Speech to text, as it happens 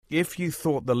if you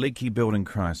thought the leaky building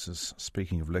crisis,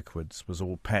 speaking of liquids, was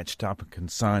all patched up and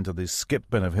consigned to the skip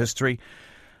bin of history,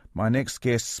 my next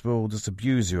guests will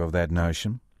disabuse you of that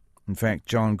notion. In fact,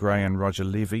 Gray and Roger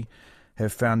Levie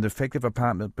have found defective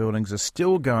apartment buildings are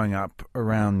still going up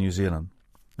around New Zealand.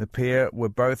 The pair were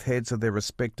both heads of their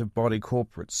respective body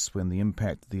corporates when the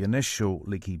impact of the initial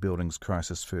leaky buildings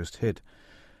crisis first hit.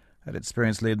 That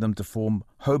experience led them to form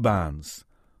HOBANZ,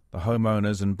 the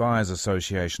Homeowners and Buyers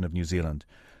Association of New Zealand.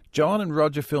 John and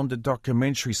Roger filmed a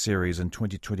documentary series in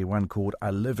 2021 called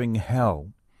A Living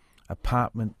Hell,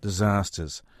 Apartment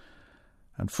Disasters.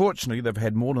 Unfortunately, they've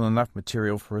had more than enough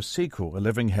material for a sequel, A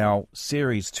Living Hell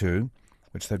Series 2,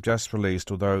 which they've just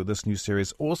released, although this new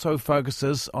series also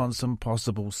focuses on some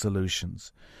possible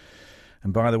solutions.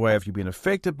 And by the way, if you've been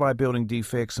affected by building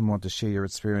defects and want to share your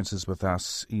experiences with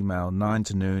us, email 9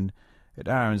 to noon at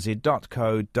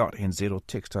rnz.co.nz or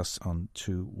text us on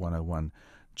 2101.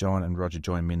 John and Roger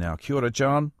join me now. Kia ora,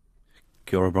 John.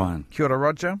 Kia ora, Bryan. Kia ora,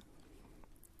 Roger.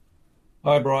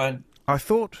 Hi, Bryan. I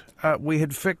thought we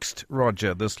had fixed,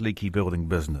 Roger, this leaky building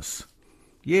business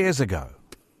years ago.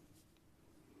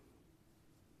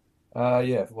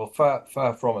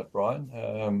 Far from it,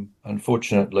 Bryan.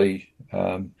 Unfortunately,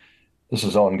 this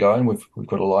is ongoing. We've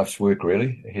got a life's work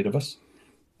really ahead of us,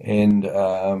 and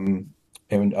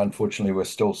unfortunately, we're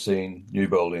still seeing new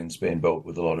buildings being built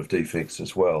with a lot of defects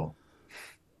as well.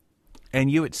 And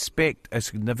you expect a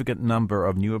significant number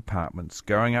of new apartments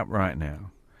going up right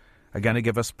now are going to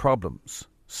give us problems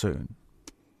soon.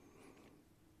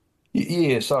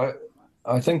 Yes,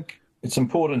 I think it's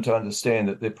important to understand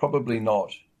that they're probably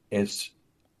not as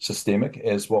systemic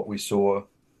as what we saw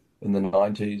in the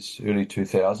 90s, early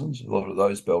 2000s, a lot of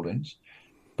those buildings.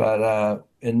 But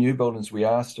in new buildings, we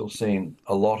are still seeing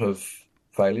a lot of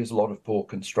failures, a lot of poor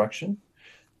construction.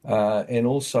 And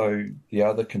also the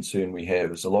other concern we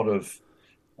have is a lot of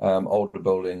older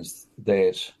buildings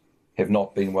that have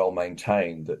not been well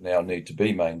maintained that now need to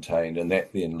be maintained, and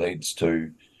that then leads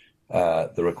to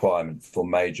the requirement for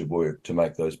major work to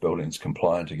make those buildings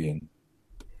compliant again.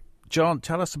 John,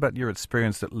 tell us about your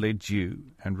experience that led you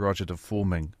and Roger to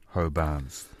forming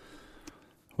HOBANZ.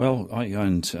 Well, I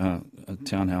owned a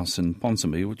townhouse in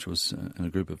Ponsonby, which was in a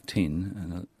group of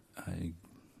 10, and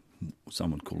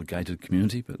some would call a gated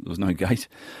community, but there was no gate.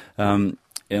 And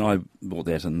I bought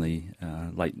that in the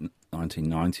late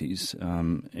 1990s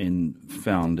and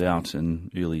found out in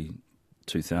early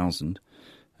 2000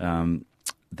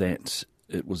 that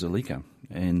it was a leaker.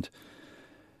 And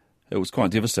it was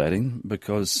quite devastating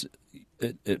because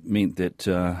it meant that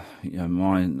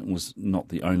mine was not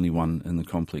the only one in the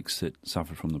complex that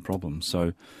suffered from the problem.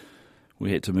 So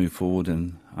we had to move forward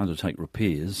and undertake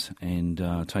repairs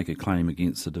and take a claim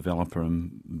against the developer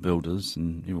and builders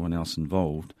and everyone else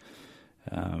involved,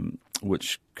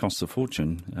 which cost a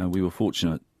fortune. We were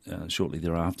fortunate shortly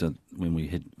thereafter when we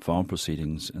had filed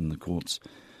proceedings in the courts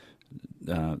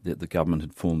that the government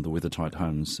had formed the Weathertight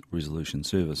Homes Resolution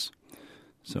Service.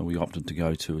 So we opted to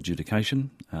go to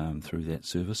adjudication through that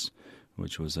service,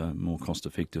 which was a more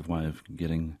cost-effective way of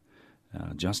getting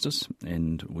justice,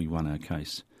 and we won our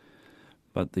case.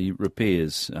 But the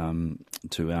repairs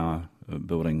to our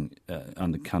building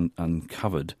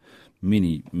uncovered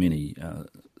many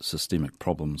systemic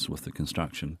problems with the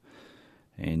construction,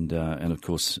 and of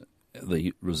course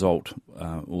the result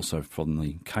also from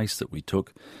the case that we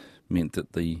took meant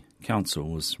that the council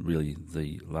was really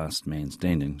the last man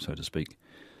standing, so to speak.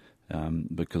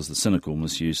 Because the cynical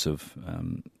misuse of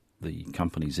the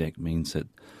Companies Act means that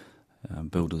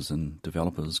builders and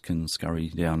developers can scurry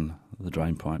down the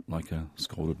drain pipe like a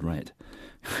scalded rat.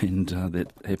 And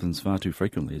that happens far too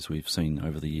frequently, as we've seen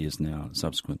over the years now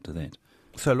subsequent to that.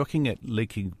 So looking at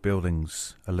Leaking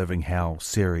Buildings, A Living Hell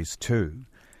Series 2,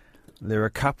 there are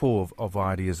a couple of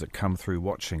ideas that come through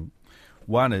watching.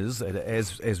 One is, that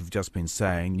as we've just been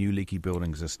saying, new leaky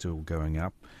buildings are still going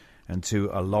up. And to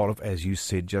a lot of, as you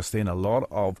said just then, a lot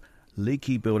of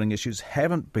leaky building issues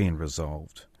haven't been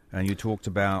resolved. And you talked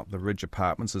about the Ridge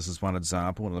Apartments. This is one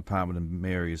example, an apartment in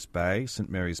Mary's Bay, St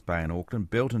Mary's Bay in Auckland,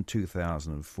 built in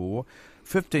 2004.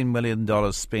 $15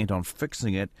 million spent on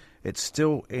fixing it. It's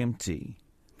still empty.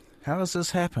 How does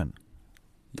this happen?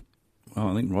 Well,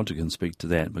 I think Roger can speak to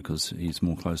that because he's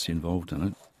more closely involved in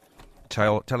it.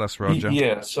 Tell us, Roger.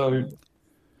 Bryan.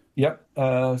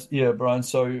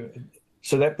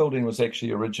 So that building was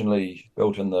actually originally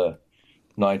built in the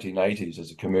 1980s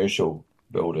as a commercial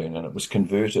building, and it was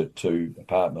converted to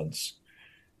apartments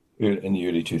in the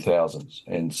early 2000s.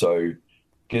 And so I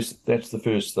guess that's the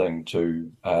first thing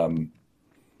to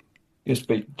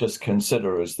just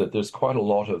consider, is that there's quite a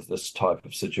lot of this type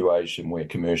of situation where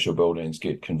commercial buildings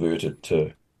get converted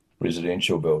to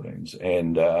residential buildings,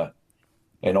 and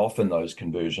often those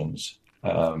conversions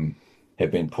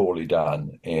have been poorly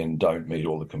done and don't meet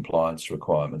all the compliance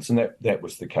requirements. And that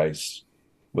was the case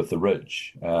with the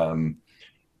Ridge.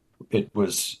 It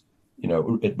was,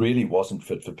 it really wasn't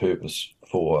fit for purpose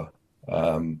for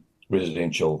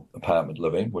residential apartment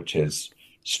living, which has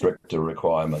stricter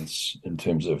requirements in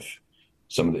terms of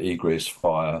some of the egress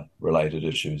fire related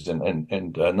issues. And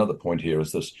another point here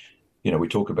is this, we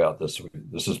talk about this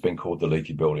has been called the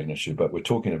leaky building issue, but we're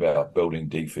talking about building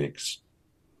defects,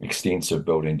 extensive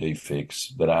building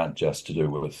defects that aren't just to do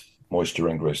with moisture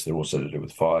ingress, they're also to do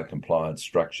with fire compliance,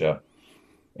 structure,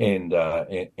 and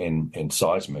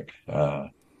seismic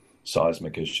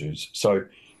issues. So,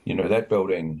 that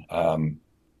building,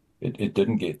 it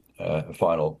didn't get a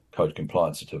final code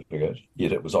compliance certificate,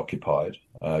 yet it was occupied.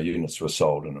 Units were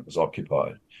sold and it was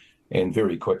occupied. And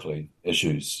very quickly,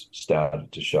 issues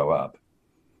started to show up.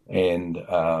 And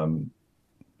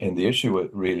the issue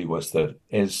really was that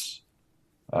as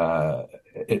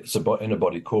it's in a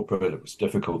body corporate, it was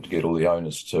difficult to get all the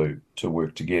owners to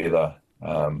work together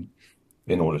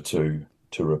in order to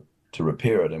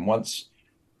repair it. And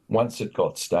once it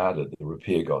got started, the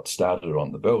repair got started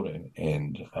on the building,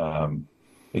 and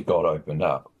it got opened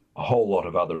up, a whole lot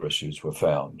of other issues were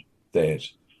found that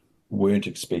weren't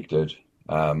expected.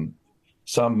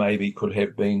 Some maybe could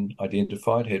have been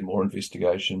identified had more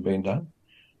investigation been done,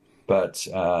 but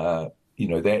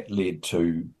that led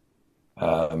to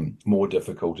more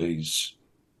difficulties.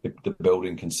 The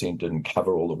building consent didn't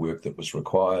cover all the work that was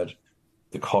required.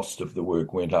 The cost of the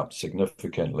work went up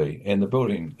significantly, and the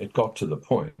building, it got to the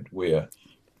point where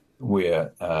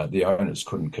the owners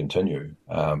couldn't continue.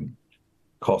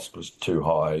 Cost was too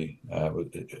high.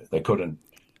 They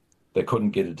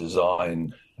couldn't get a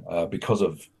design because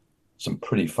of some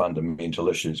pretty fundamental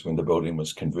issues when the building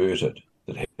was converted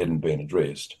that hadn't been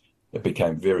addressed. It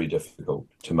became very difficult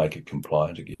to make it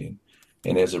compliant again.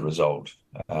 And as a result,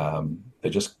 they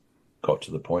just got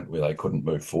to the point where they couldn't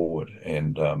move forward.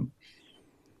 And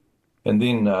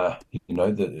then, that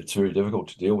it's very difficult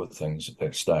to deal with things at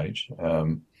that stage.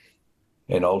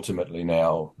 And ultimately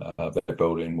now, that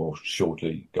building will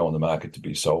shortly go on the market to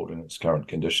be sold in its current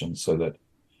conditions, so that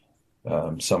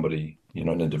somebody,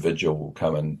 an individual will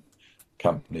come in,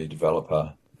 company,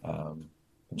 developer,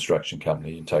 construction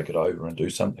company, and take it over and do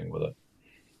something with it.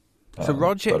 So,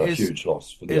 Roger, but a huge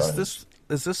loss for the owners.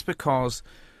 Is this because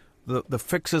the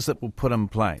fixes that were put in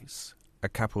place a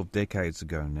couple of decades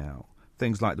ago now,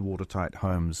 things like the watertight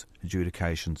homes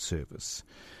adjudication service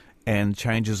and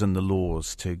changes in the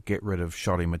laws to get rid of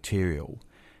shoddy material,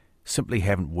 simply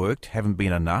haven't worked, haven't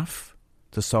been enough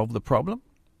to solve the problem?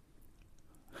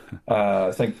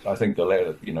 I think the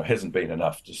latter, hasn't been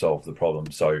enough to solve the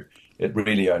problem. So it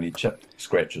really only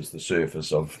scratches the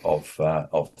surface of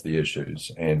the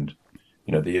issues, and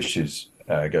the issues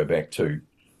go back to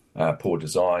poor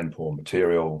design, poor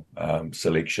material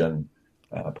selection,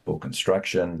 poor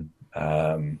construction,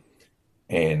 and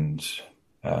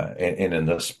in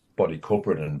this body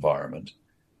corporate environment,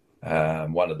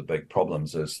 one of the big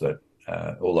problems is that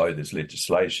although there's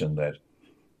legislation that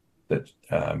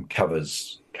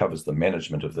covers the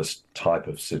management of this type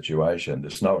of situation,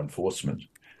 there's no enforcement.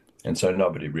 And so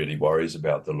nobody really worries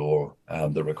about the law,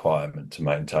 the requirement to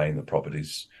maintain the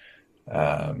properties,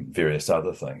 various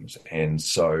other things. And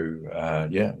so,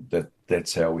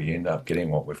 that's how we end up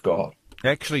getting what we've got.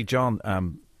 Actually, John,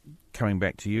 coming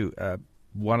back to you,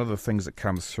 one of the things that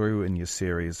comes through in your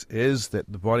series is that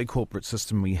the body corporate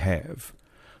system we have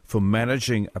for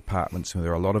managing apartments, where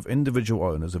there are a lot of individual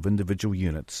owners of individual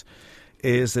units,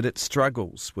 is that it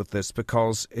struggles with this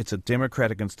because it's a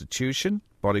democratic institution,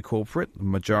 body corporate, the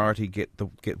majority get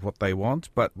what they want,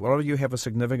 but a lot of you have a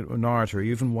significant minority, or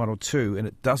even one or two, and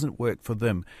it doesn't work for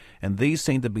them. And these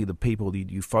seem to be the people that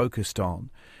you focused on,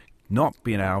 not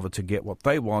being able to get what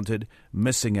they wanted,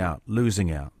 missing out,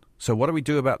 losing out. So what do we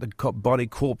do about the body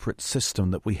corporate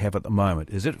system that we have at the moment?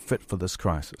 Is it fit for this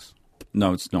crisis?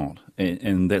 No, it's not,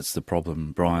 and that's the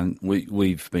problem, Bryan.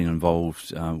 We've been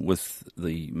involved with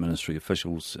the ministry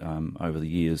officials over the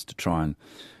years to try and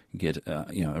get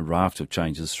a raft of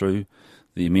changes through.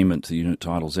 The amendment to the Unit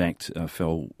Titles Act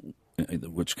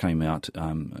which came out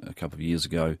a couple of years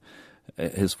ago,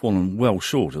 has fallen well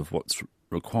short of what's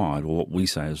required, or what we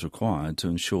say is required, to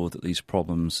ensure that these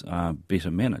problems are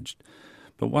better managed.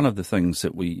 But one of the things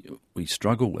that we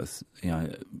struggle with,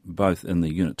 both in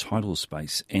the unit title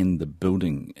space and the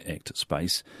Building Act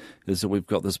space, is that we've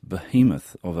got this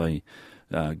behemoth of a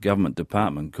government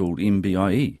department called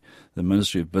MBIE, the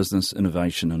Ministry of Business,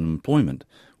 Innovation and Employment,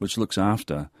 which looks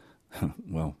after,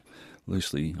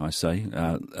 loosely I say,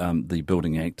 the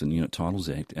Building Act and Unit Titles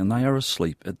Act, and they are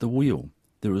asleep at the wheel.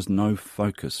 There is no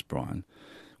focus, Bryan.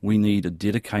 We need a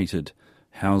dedicated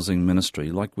housing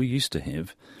ministry like we used to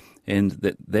have, and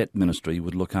that ministry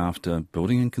would look after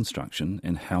building and construction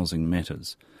and housing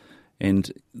matters.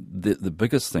 And the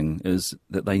biggest thing is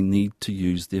that they need to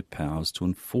use their powers to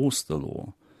enforce the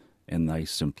law, and they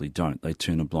simply don't. They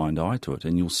turn a blind eye to it.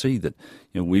 And you'll see that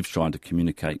we've tried to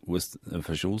communicate with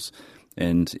officials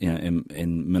and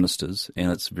ministers,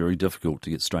 and it's very difficult to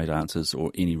get straight answers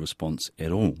or any response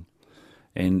at all.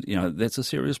 And that's a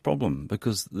serious problem,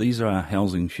 because these are our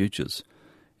housing futures.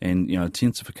 And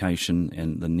intensification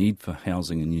and the need for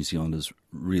housing in New Zealand is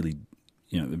really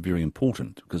very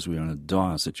important, because we're in a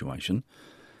dire situation.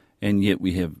 And yet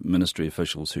we have ministry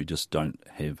officials who just don't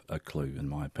have a clue, in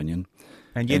my opinion.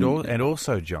 And yet, and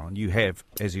also, John, you have,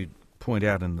 as you point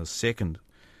out in the second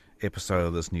episode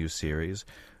of this new series,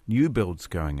 new builds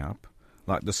going up,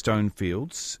 like the Stone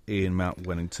Fields in Mount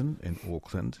Wellington in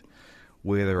Auckland,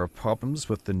 where there are problems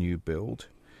with the new build.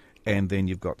 And then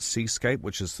you've got Seascape,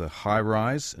 which is the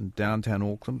high-rise in downtown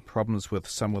Auckland, problems with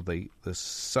some of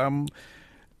some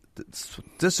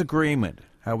disagreement,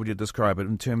 how would you describe it,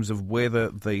 in terms of whether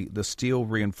the steel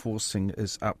reinforcing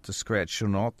is up to scratch or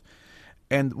not.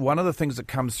 And one of the things that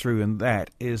comes through in that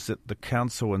is that the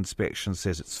council inspection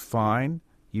says it's fine.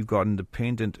 You've got an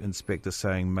independent inspector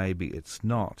saying maybe it's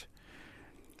not.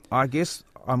 I guess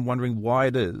I'm wondering why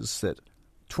it is that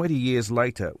 20 years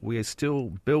later, we are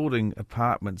still building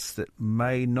apartments that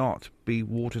may not be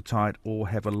watertight or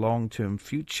have a long-term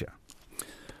future.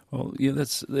 Well, yeah,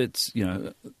 that's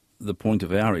the point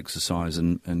of our exercise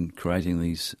in creating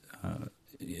these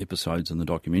episodes in the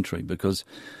documentary, because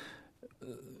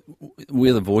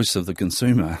we're the voice of the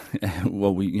consumer.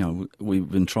 Well,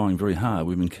 we've been trying very hard.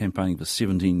 We've been campaigning for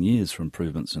 17 years for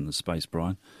improvements in the space,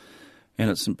 Bryan, and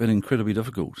it's been incredibly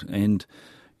difficult. And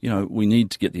we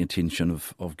need to get the attention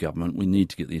of government. We need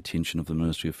to get the attention of the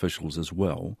ministry officials as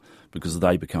well, because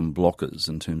they become blockers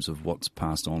in terms of what's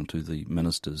passed on to the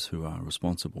ministers who are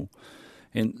responsible.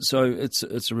 And so it's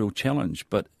a real challenge,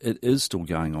 but it is still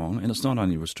going on, and it's not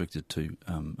only restricted to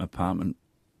apartment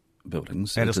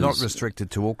buildings. And it's not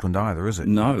restricted to Auckland either, is it?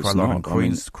 No, it's not.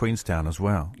 Queenstown as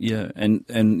well. Yeah, and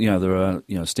there are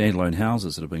standalone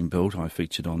houses that have been built. I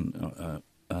featured on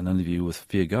an interview with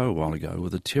Fair Go a while ago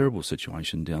with a terrible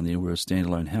situation down there where a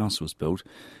standalone house was built,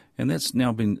 and that's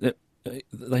now been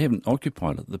they haven't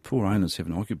occupied it. The poor owners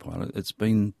haven't occupied it. It's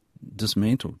been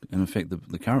dismantled, and in fact,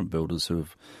 the current builders who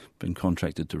have been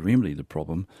contracted to remedy the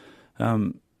problem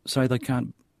say they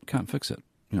can't fix it.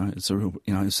 It's a real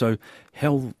So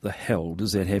how the hell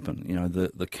does that happen?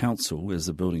 The council, as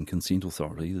the Building Consent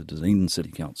Authority, the Dunedin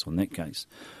City Council in that case,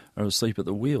 are asleep at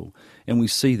the wheel. And we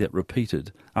see that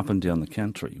repeated up and down the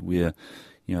country where,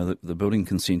 the building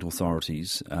consent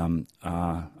authorities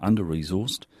are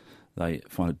under-resourced. They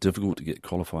find it difficult to get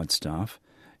qualified staff,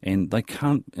 and they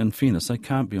can't, in fairness, they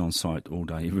can't be on site all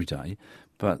day, every day,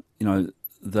 but,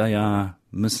 they are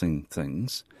missing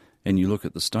things. And you look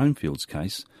at the Stonefields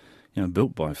case,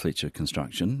 built by Fletcher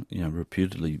Construction,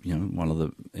 reputedly, one of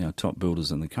the top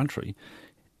builders in the country,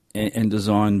 and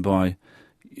designed by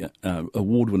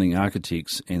award-winning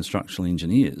architects and structural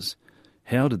engineers.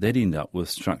 How did that end up with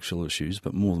structural issues,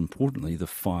 but more importantly, the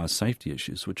fire safety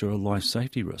issues, which are a life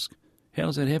safety risk? How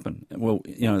does that happen? Well,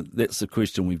 that's the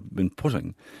question we've been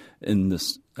putting in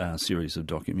this series of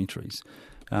documentaries,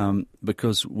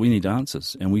 because we need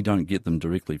answers, and we don't get them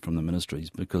directly from the ministries,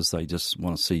 because they just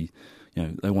want to see,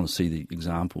 they want to see the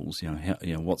examples.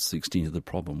 What's the extent of the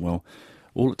problem? Well,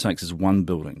 all it takes is one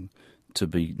building to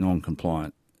be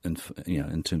non-compliant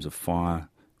in terms of fire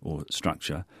or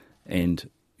structure, and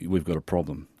we've got a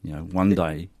problem. One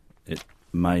day it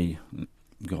may,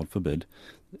 God forbid,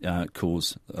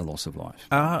 cause a loss of life.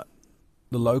 Are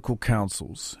the local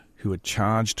councils who are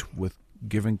charged with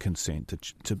giving consent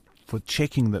for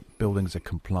checking that buildings are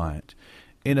compliant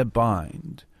in a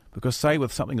bind? Because say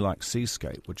with something like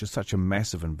Seascape, which is such a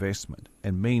massive investment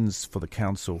and means for the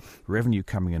council revenue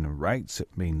coming in rates,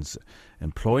 it means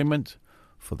employment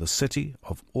for the city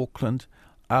of Auckland,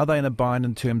 are they in a bind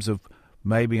in terms of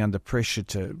maybe under pressure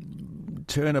to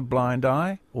turn a blind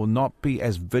eye or not be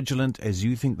as vigilant as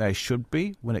you think they should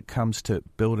be when it comes to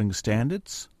building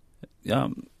standards?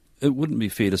 It wouldn't be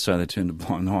fair to say they turned a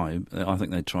blind eye. I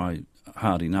think they try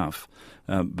hard enough,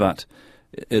 but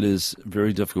it is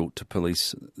very difficult to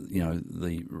police,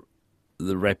 the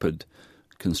rapid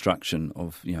construction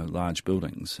of large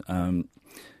buildings,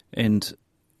 and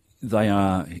they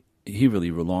are heavily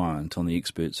reliant on the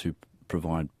experts who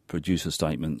provide producer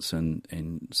statements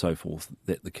and so forth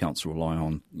that the council rely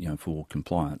on, for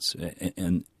compliance.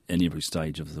 And in every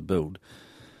stage of the build.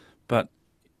 But,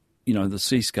 the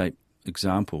seascape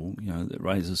example, that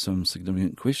raises some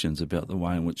significant questions about the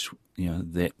way in which,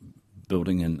 that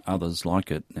building and others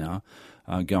like it now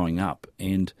are going up,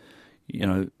 and,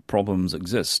 problems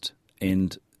exist,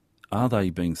 and are they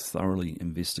being thoroughly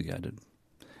investigated?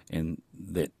 And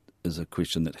that is a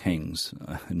question that hangs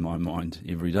in my mind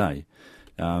every day.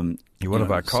 You're one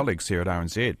of our colleagues here at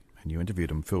RNZ, and you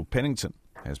interviewed him. Phil Pennington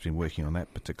has been working on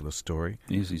that particular story.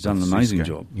 Yes, he's done an amazing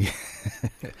job. Yeah.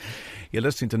 You're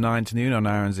listening to 9 to Noon on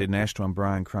RNZ National. I'm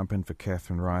Bryan Crump in for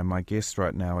Catherine Ryan. My guests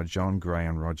right now are John Gray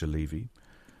and Roger Levie.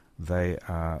 They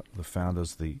are the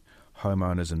founders of the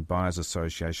Homeowners and Buyers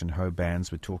Association,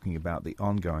 HOBANZ. We're talking about the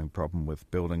ongoing problem with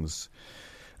buildings,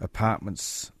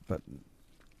 apartments, but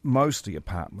mostly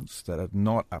apartments that are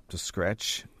not up to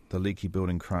scratch, the leaky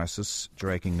building crisis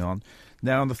dragging on.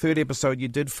 Now, in the third episode, you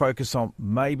did focus on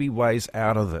maybe ways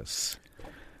out of this.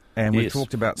 And we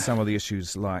talked about some of the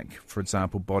issues like, for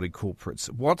example, body corporates.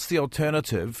 What's the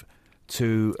alternative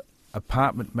to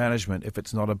apartment management if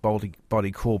it's not a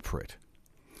body corporate?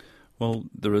 Well,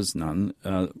 there is none.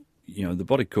 The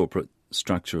body corporate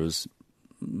structure is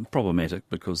problematic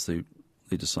because the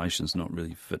legislation is not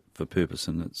really fit for purpose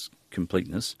in its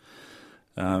completeness.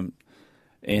 And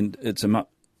it's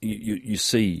you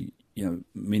see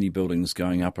many buildings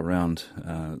going up around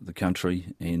the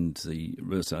country, and the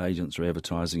real estate agents are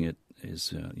advertising it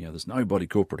as there's no body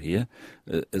corporate here,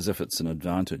 as if it's an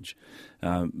advantage.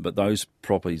 But those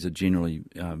properties are generally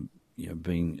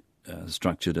being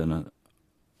structured in an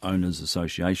owners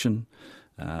association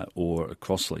or a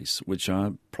cross lease, which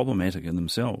are problematic in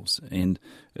themselves. And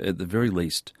at the very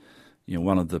least,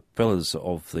 one of the pillars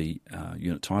of the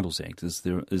Unit Titles Act is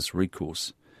there is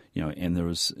recourse. And there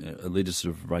is a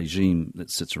legislative regime that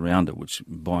sits around it, which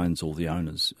binds all the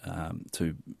owners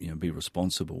to be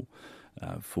responsible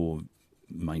for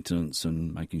maintenance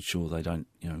and making sure they don't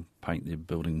paint their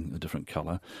building a different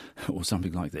colour or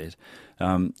something like that.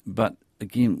 But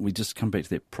again, we just come back to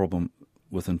that problem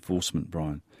with enforcement,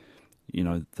 Bryan.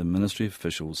 The ministry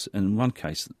officials, in one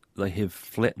case, they have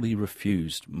flatly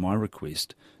refused my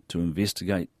request to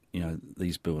investigate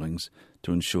these buildings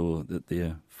to ensure that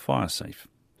they're fire safe,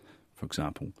 for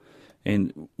example.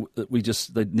 And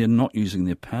they're not using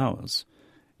their powers,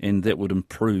 and that would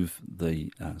improve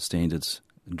the standards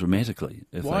dramatically.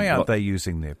 Why aren't they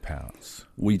using their powers?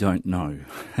 We don't know.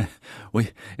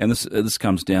 This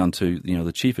comes down to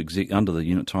the chief exec under the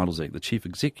Unit Titles Act. The chief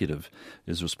executive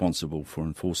is responsible for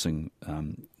enforcing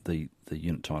the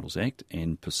Unit Titles Act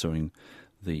and pursuing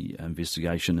the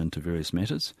investigation into various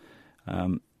matters.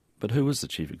 But who is the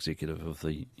chief executive of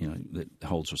the that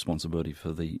holds responsibility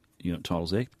for the Unit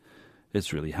Titles Act?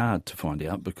 It's really hard to find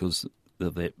out because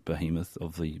of that behemoth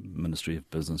of the Ministry of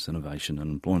Business, Innovation and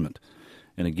Employment.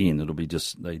 And again, it'll be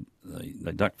just they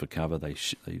duck for cover, they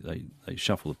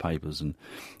shuffle the papers, and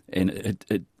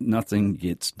it nothing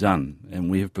gets done.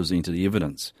 And we have presented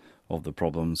evidence of the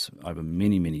problems over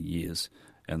many, many years,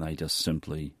 and they just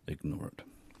simply ignore it.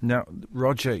 Now,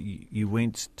 Roger, you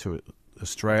went to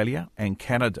Australia and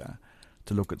Canada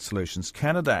to look at solutions.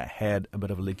 Canada had a bit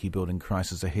of a leaky building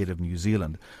crisis ahead of New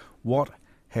Zealand. What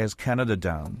has Canada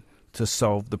done to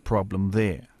solve the problem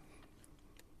there?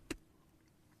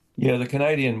 Yeah, the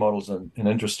Canadian model's an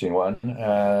interesting one.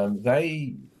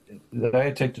 They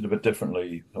attacked it a bit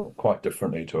differently, or quite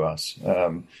differently to us.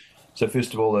 So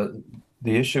first of all,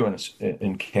 the issue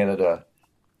in Canada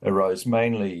arose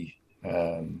mainly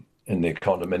in their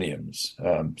condominiums,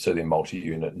 so their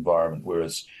multi-unit environment,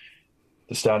 whereas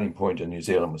the starting point in New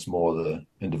Zealand was more the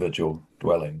individual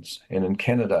dwellings. And in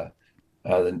Canada,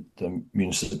 the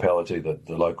municipality, the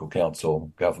local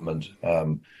council government,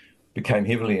 became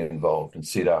heavily involved and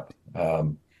set up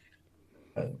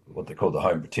what they call the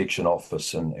Home Protection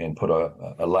Office and put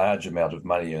a large amount of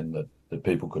money in that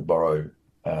people could borrow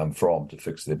from to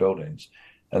fix their buildings.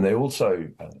 And they also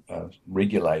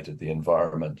regulated the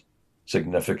environment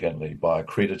significantly by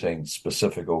accrediting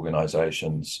specific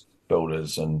organisations,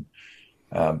 builders and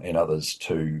others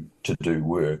to do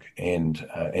work and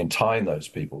tying those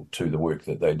people to the work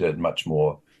that they did much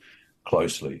more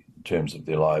closely in terms of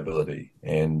their liability.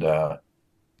 And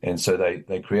so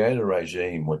they created a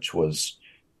regime which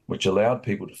allowed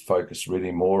people to focus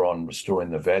really more on restoring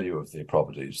the value of their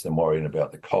properties than worrying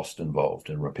about the cost involved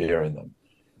in repairing them.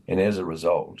 And as a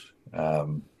result,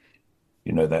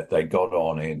 that they got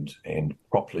on and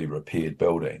properly repaired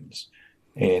buildings.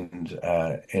 And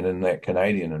in that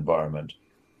Canadian environment,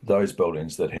 those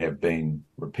buildings that have been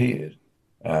repaired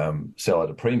sell at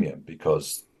a premium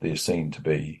because they're seen to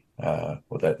be,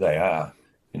 they are,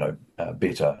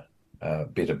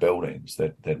 better buildings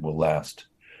that will last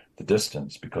the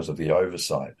distance because of the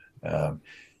oversight. And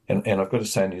I've got to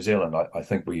say, in New Zealand, I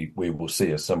think we will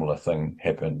see a similar thing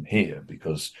happen here,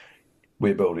 because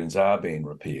where buildings are being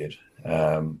repaired,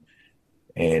 and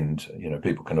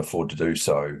people can afford to do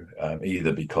so,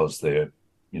 either because they've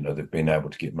been able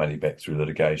to get money back through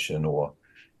litigation, or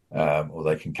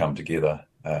they can come together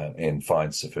and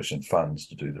find sufficient funds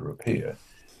to do the repair.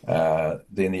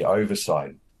 Then the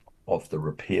oversight of the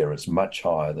repair is much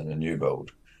higher than a new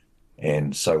build,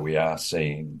 and so we are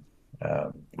seeing,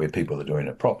 where people are doing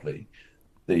it properly,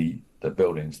 the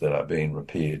buildings that are being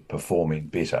repaired performing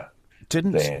better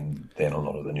than a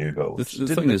lot of the new builds.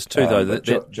 The thing is too, though,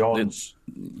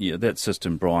 that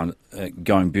system, Bryan,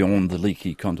 going beyond the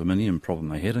leaky condominium problem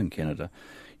they had in Canada,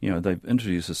 they've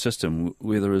introduced a system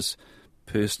where there is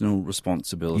personal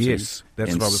responsibility. Yes,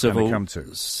 that's what I was going to come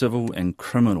to. Civil and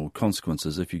criminal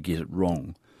consequences if you get it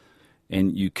wrong.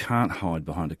 And you can't hide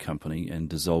behind a company and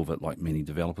dissolve it like many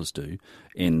developers do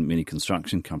and many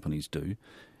construction companies do.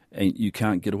 And you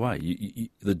can't get away.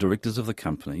 The directors of the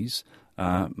companies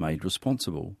are made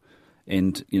responsible.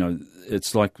 And,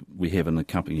 it's like we have in the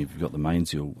company, you've got the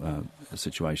Mainsville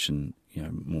situation,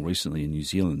 more recently in New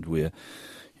Zealand, where,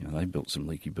 they built some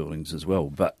leaky buildings as well.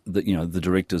 But, the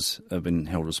directors have been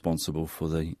held responsible for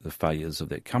the failures of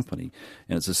that company.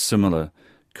 And it's a similar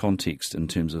context in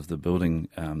terms of the building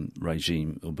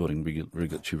regime or building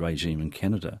regulatory regime in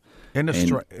Canada. In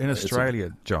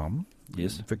Australia, John,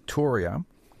 yes, Victoria,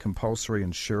 compulsory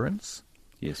insurance.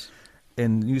 Yes.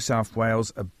 In New South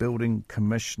Wales, a building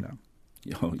commissioner.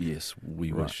 Oh, yes,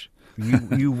 we wish.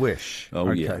 You wish. Oh,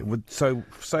 okay. yeah. So,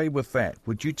 say with that,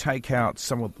 would you take out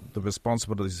some of the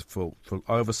responsibilities for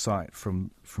oversight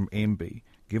from MB,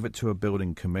 give it to a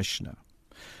building commissioner?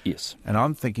 Yes. And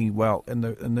I'm thinking, well, in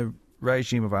the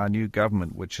regime of our new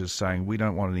government, which is saying we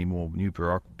don't want any more new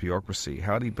bureaucracy,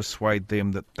 how do you persuade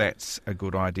them that that's a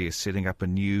good idea, setting up a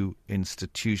new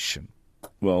institution?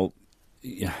 Well,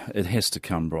 yeah, it has to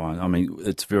come, Bryan. I mean,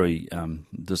 it's very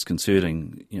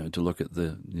disconcerting, to look at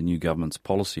the new government's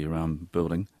policy around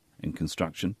building and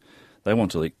construction. They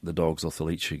want to let the dogs off the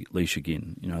leash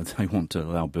again. They want to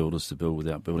allow builders to build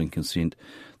without building consent.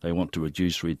 They want to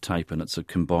reduce red tape, and it's a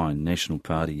combined National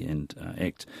Party and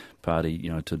ACT Party,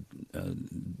 to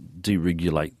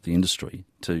deregulate the industry,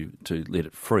 to let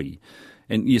it free.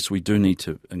 And yes, we do need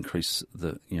to increase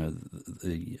the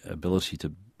ability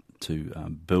to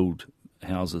build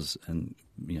houses in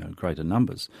greater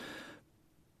numbers.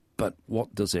 But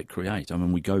what does that create? I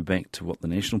mean, we go back to what the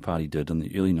National Party did in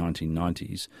the early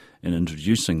 1990s in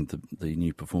introducing the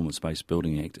new Performance-Based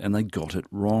Building Act, and they got it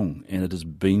wrong, and it has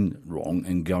been wrong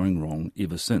and going wrong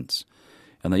ever since.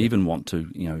 And they even want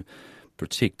to,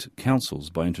 protect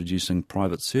councils by introducing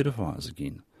private certifiers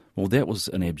again. Well, that was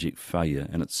an abject failure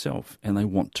in itself, and they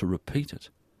want to repeat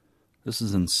it. This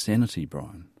is insanity,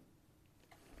 Bryan.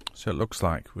 So it looks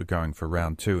like we're going for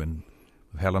round 2 and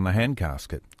hell in a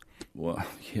handcasket. Well,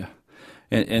 yeah.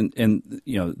 And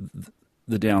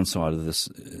the downside of this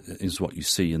is what you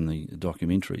see in the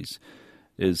documentaries,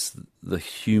 is the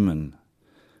human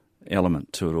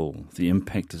element to it all, the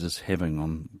impact it is having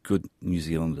on good New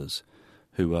Zealanders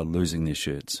who are losing their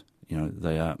shirts.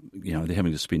 They're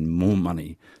having to spend more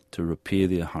money to repair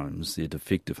their homes, their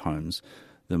defective homes,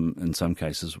 than in some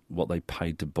cases what they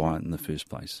paid to buy it in the first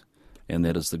place. And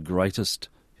that is the greatest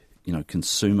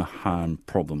consumer harm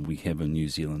problem we have in New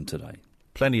Zealand today.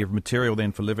 Plenty of material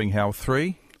then for Living Hell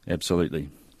 3. Absolutely.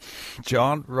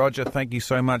 John, Roger, thank you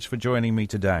so much for joining me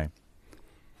today.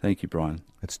 Thank you, Bryan.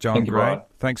 It's John Gray.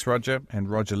 Thanks, Roger, and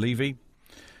Roger Levie.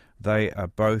 They are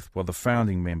both, the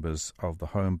founding members of the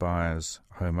Homeowners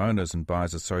and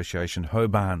Buyers Association,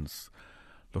 HOBANZ,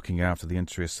 looking after the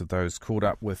interests of those caught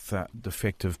up with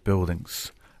defective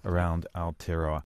buildings around Aotearoa.